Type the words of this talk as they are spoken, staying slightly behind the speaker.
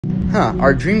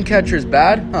Are dream catchers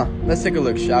bad? Let's take a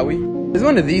look, shall we? There's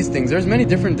one of these things. There's many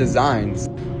different designs.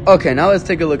 Okay, now let's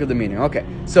take a look at the meaning. Okay,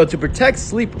 so to protect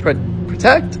sleep,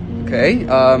 protect, okay,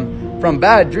 from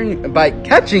bad dream by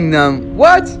catching them.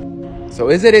 What? So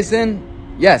is it a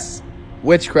sin? Yes.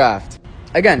 Witchcraft.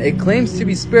 Again, it claims to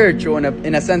be spiritual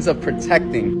in a sense of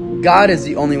protecting. God is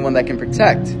the only one that can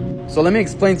protect. So let me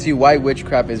explain to you why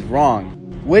witchcraft is wrong.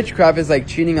 Witchcraft is like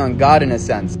cheating on God in a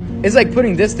sense. It's like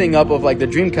putting this thing up of like the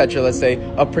dream catcher, let's say,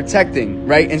 of protecting,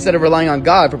 right? Instead of relying on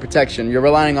God for protection, you're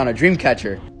relying on a dream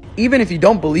catcher. Even if you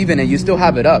don't believe in it, you still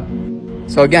have it up.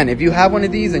 So again, if you have one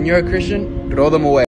of these and you're a Christian, throw them away.